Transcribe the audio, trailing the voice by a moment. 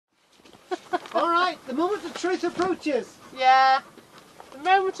Right, the moment of truth approaches. Yeah, the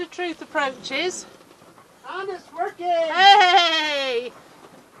moment of truth approaches. And it's working! Hey!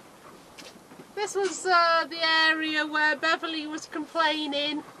 This was the area where Beverly was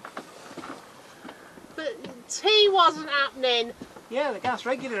complaining that tea wasn't happening. Yeah, the gas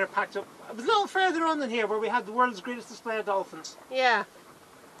regulator packed up. It was a little further on than here where we had the world's greatest display of dolphins. Yeah,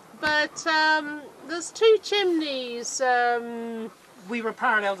 but there's two chimneys. We were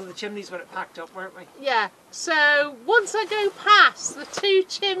parallel to the chimneys when it packed up, weren't we? Yeah, so once I go past the two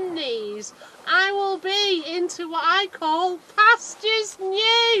chimneys, I will be into what I call pastures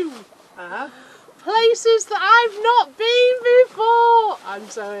new. Places that I've not been before. I'm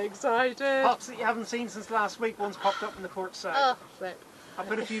so excited. Pops that you haven't seen since last week, one's popped up in the port side. Oh, flip. I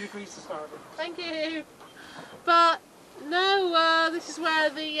put a few degrees to starboard. Thank you. But no, this is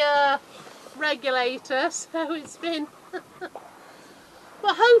where the regulator, so it's been...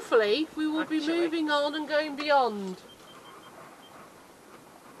 But hopefully we will be moving on and going beyond.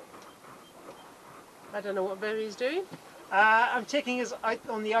 I don't know what Billy's doing. I'm taking us out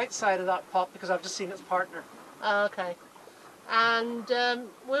on the outside of that pot because I've just seen its partner. Oh, okay. And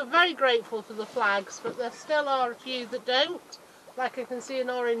we're very grateful for the flags, but there still are a few that don't. Like I can see an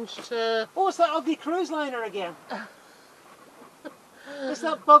orange to... Oh, it's that ugly cruise liner again. It's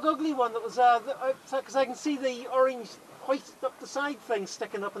that bug ugly one that was because I can see the orange hoisted up the side thing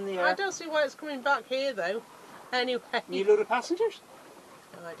sticking up in the air. I don't see why it's coming back here though. Anyway. New load of passengers?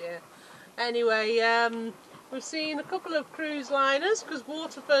 No idea. Anyway, we've seen a couple of cruise liners because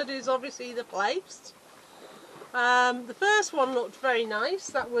Waterford is obviously the place. The first one looked very nice.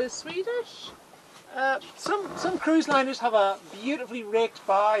 That was Swedish. Some cruise liners have a beautifully raked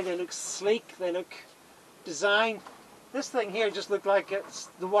bow. They look sleek. They look designed. This thing here just looked like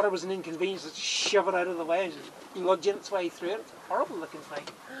the water was an inconvenience. Just shove it out of the way and just lodging its way through it. It's a horrible looking thing.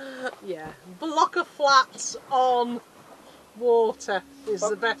 Yeah, block of flats on water is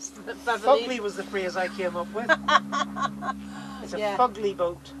the best that Beverly... Fugly was the phrase I came up with. It's a fugly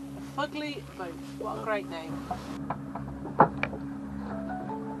boat. A fugly boat. What a great name.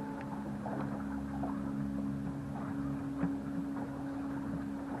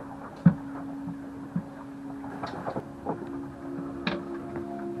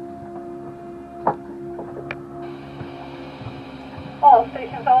 All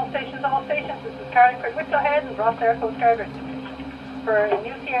stations. This is Carlingford, Wicklow Head and Rosslare Coast Guard Distribution. For a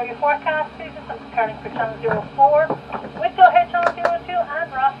new area forecast, this is Carlingford Channel 04, Wicklow Head Channel 02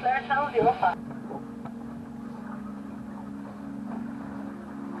 and Rosslare Channel 05.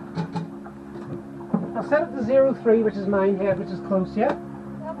 I'll set it to 03, which is Minehead, which is close, yeah?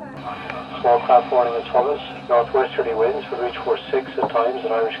 Small craft warning is from us. Northwesterly winds will reach force 6 at times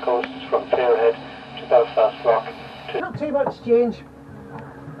on Irish coasts from Fairhead to Belfast Lock. Not too much change.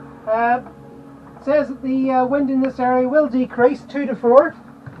 It says that the wind in this area will decrease 2 to 4,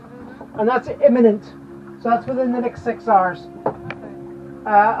 and that's imminent. So that's within the next 6 hours.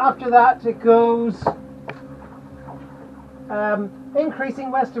 After that, it goes increasing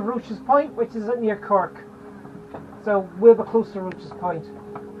west of Roach's Point, which is near Cork. So we'll be close to Roach's Point.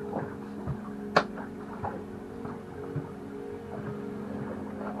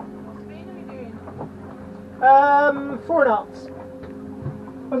 What speed are we doing? 4 knots.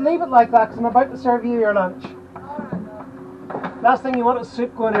 But leave it like that because I'm about to serve you your lunch. Alright. Last thing you want is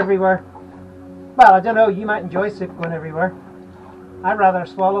soup going everywhere. Well, I don't know, you might enjoy soup going everywhere. I'd rather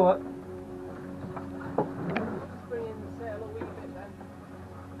swallow it. Bring in the sail a wee bit then.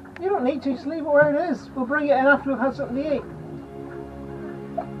 You don't need to, just leave it where it is. We'll bring it in after we've had something to eat.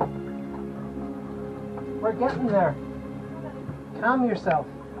 We're getting there. Calm yourself.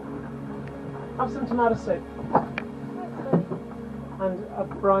 Have some tomato soup. And a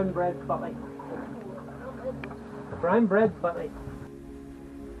brown bread butty. Brown bread butty.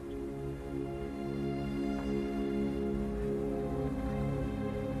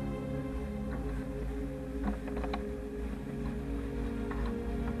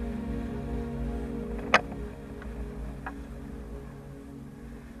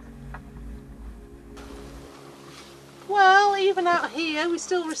 Well, even out here we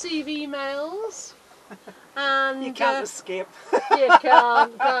still receive emails. And You can't escape. you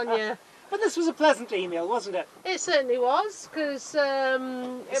can't, can you? But this was a pleasant email, wasn't it? It certainly was, because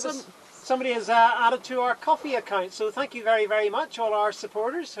somebody has added to our coffee account, so thank you very, very much, all our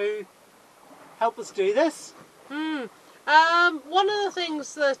supporters who help us do this. one of the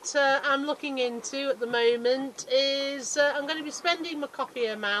things that I'm looking into at the moment is I'm going to be spending my coffee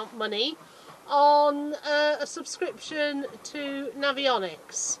money on a subscription to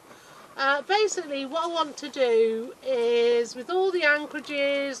Navionics. Basically what I want to do is, with all the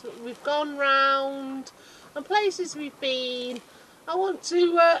anchorages that we've gone round and places we've been, I want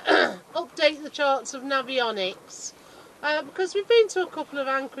to update the charts of Navionics. Because we've been to a couple of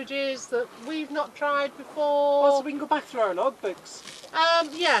anchorages that we've not tried before. Well, so we can go back through our logbooks.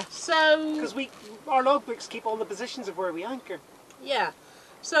 Yeah, so... Because our logbooks keep all the positions of where we anchor. Yeah,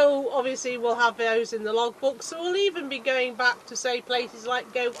 so obviously we'll have those in the logbook. So we'll even be going back to, say, places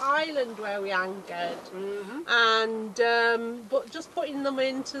like Goat Island where we anchored. And, but just putting them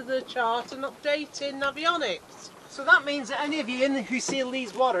into the chart and updating Navionics. So that means that any of you who sail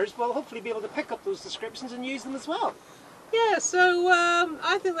these waters will hopefully be able to pick up those descriptions and use them as well. Yeah, so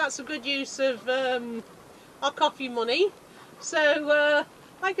I think that's a good use of our coffee money. So,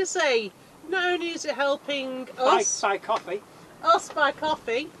 like I say, not only is it helping us buy coffee. Us buy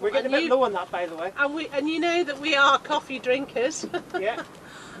coffee. We're getting a bit low on that, by the way. And you know that we are coffee drinkers. Yeah.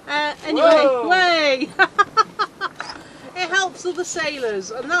 Anyway, way. It helps other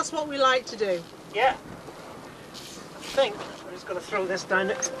sailors, and that's what we like to do. Yeah. I think I'm just going to throw this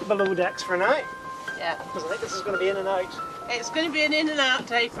down below decks for now. Yeah. Because I think this is going to be in and out. It's going to be an in and out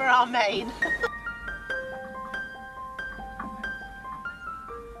day for our main.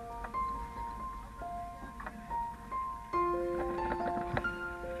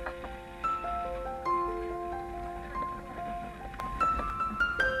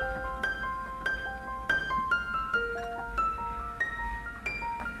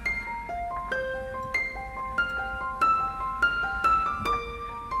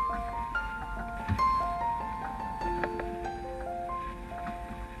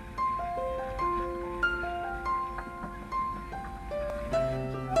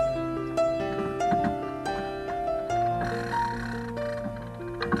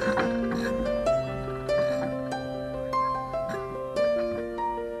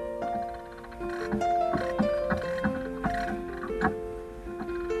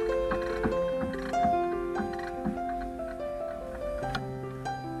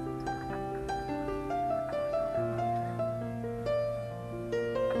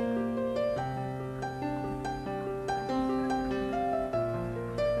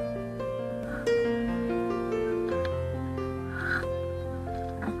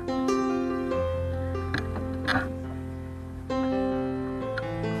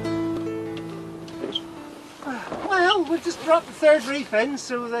 We've just brought the third reef in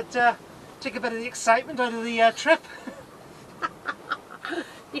so that take a bit of the excitement out of the trip.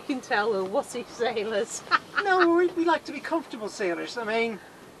 You can tell we're wussy sailors. No, we like to be comfortable sailors. I mean,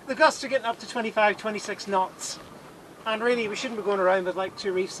 the gusts are getting up to 25, 26 knots. And really, we shouldn't be going around with like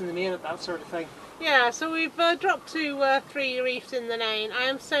 2 reefs in the main at that sort of thing. Yeah, so we've dropped to 3 reefs in the main. I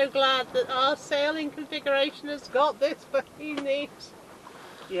am so glad that our sailing configuration has got this very neat.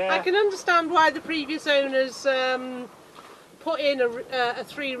 Yeah. I can understand why the previous owners put in a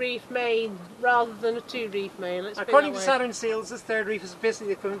 3 reef main rather than a 2 reef main. According to Saturn Sails, this third reef is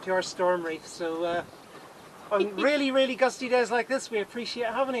basically equivalent to our storm reef. So on really, really gusty days like this, we appreciate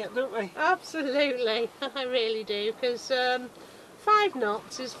having it, don't we? Absolutely, I really do, because 5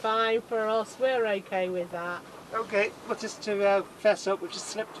 knots is fine for us. We're okay with that. Okay, well, just to fess up, we've just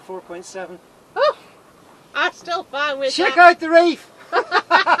slipped to 4.7. Oh, I'm still fine with that. Check out the reef!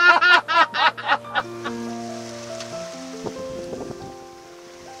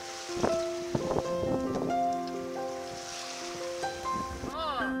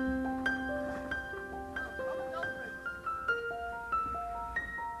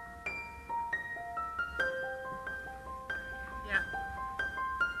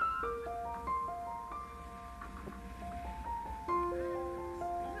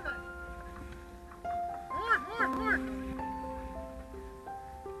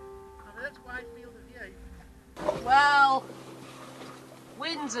 Well,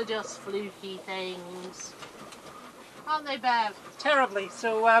 winds are just fluky things, aren't they, Bev? Terribly.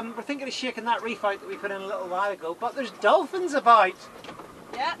 So we're thinking of shaking that reef out that we put in a little while ago, but there's dolphins about.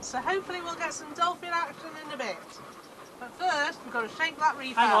 Yeah, so hopefully we'll get some dolphin action in a bit. But first, we've got to shake that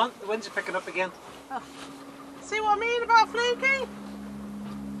reef out. Hang on, the winds are picking up again. Oh. See what I mean about fluky?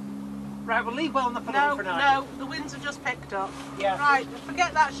 Right, we'll leave well enough alone for now. No, the winds have just picked up. Yeah. Right,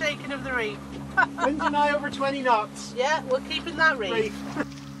 forget that shaking of the reef. Winds are now over 20 knots. Yeah, we're keeping that reef.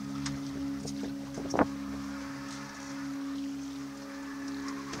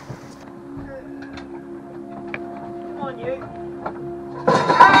 Come on, you.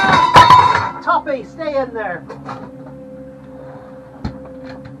 Ah! Toppy, stay in there.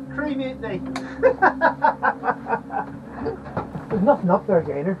 Crew mutiny. There's nothing up there,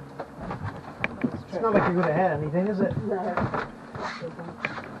 Gaynor. It's not like you're going to hit anything, is it? No.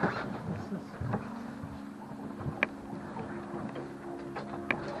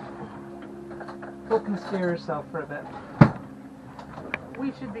 hook and steer yourself for a bit.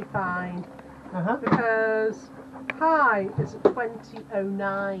 We should be fine. Uh-huh. Because high is at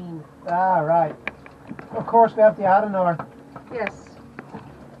 2009. Ah, right. Of course, we have to add an hour. Yes.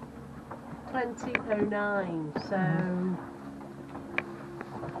 2009. So,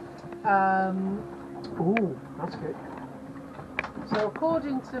 ooh, that's good. so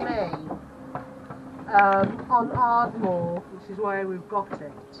according to me, on Ardmore, which is where we've got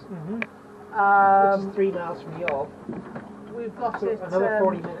it, Which is 3 miles from Youghal. we've got So it. another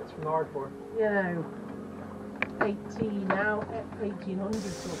 40 minutes from Ardmore. You know, 1800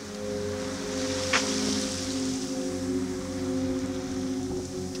 so.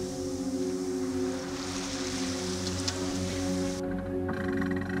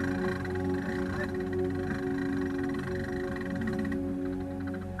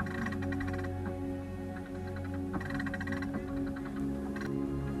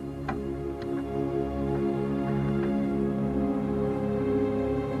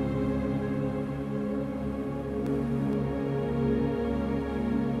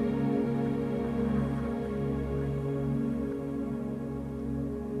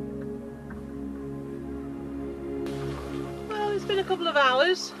 It's been a couple of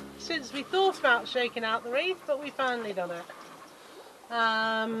hours since we thought about shaking out the reef, but we finally done it.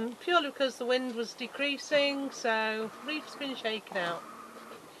 Purely because the wind was decreasing, so reef's been shaken out.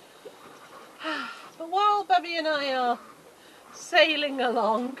 But while Bevy and I are sailing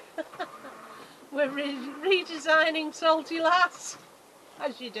along, we're redesigning Salty Lass,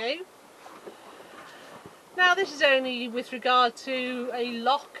 as you do. Now this is only with regard to a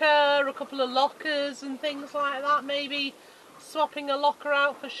locker, a couple of lockers and things like that, maybe swapping a locker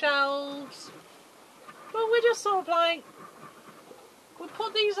out for shelves. But we're just sort of like, we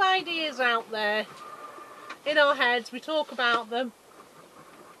put these ideas out there in our heads, we talk about them.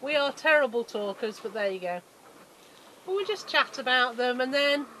 We are terrible talkers, but there you go. But we just chat about them, and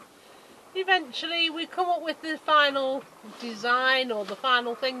then eventually we come up with the final design or the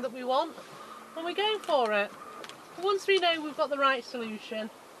final thing that we want, and we go for it. But once we know we've got the right solution,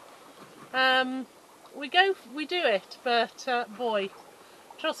 we do it. But boy,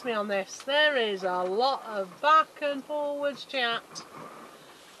 trust me on this, there is a lot of back and forwards chat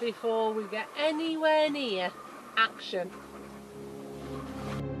before we get anywhere near action.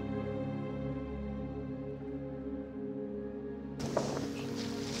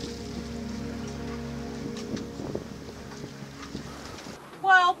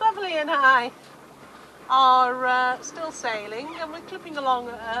 Well, Beverly and I are still sailing, and we're clipping along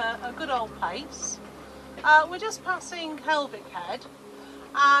at a good old pace. We're just passing Helvick Head,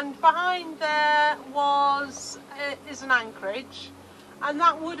 and behind there is an anchorage, and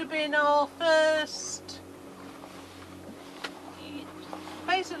that would have been our first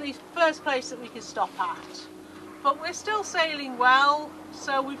place that we could stop at. But we're still sailing well,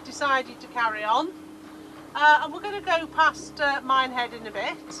 so we've decided to carry on. And we're going to go past Minehead in a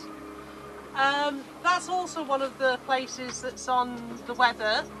bit. That's also one of the places that's on the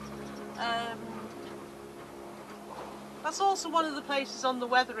weather. That's also one of the places on the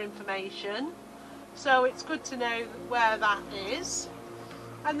weather information, so it's good to know where that is.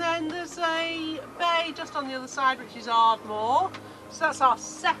 And then there's a bay just on the other side, which is Ardmore, so that's our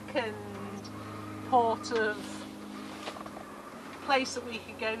second port of place that we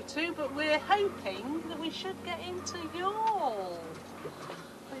could go to, but we're hoping that we should get into Youghal,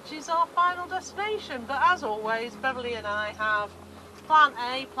 which is our final destination. But as always, Beverly and I have plan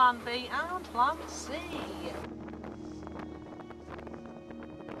A, plan B and plan C.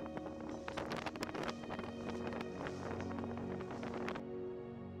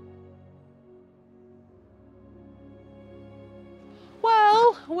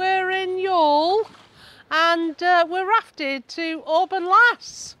 Well, we're in Youghal, and we're rafted to Auburn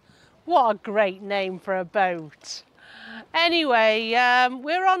Lass. What a great name for a boat. Anyway,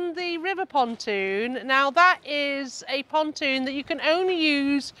 we're on the river pontoon. Now that is a pontoon that you can only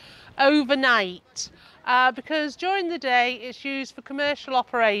use overnight because during the day it's used for commercial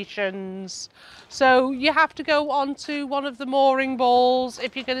operations. So you have to go onto one of the mooring balls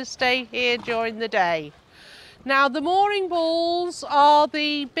if you're going to stay here during the day. Now the mooring balls are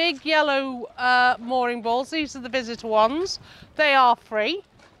the big yellow mooring balls. These are the visitor ones. They are free.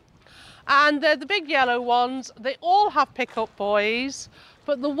 And they're the big yellow ones. They all have pickup buoys,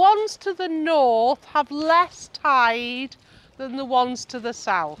 but the ones to the north have less tide than the ones to the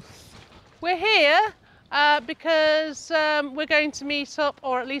south. We're here because we're going to meet up,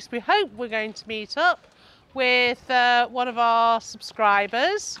 or at least we hope we're going to meet up with one of our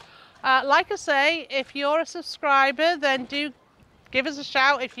subscribers. Like I say, if you're a subscriber, then do Give us a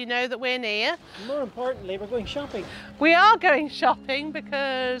shout if you know that we're near. More importantly, we're going shopping. We are going shopping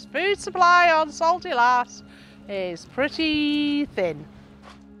because food supply on Salty Lass is pretty thin.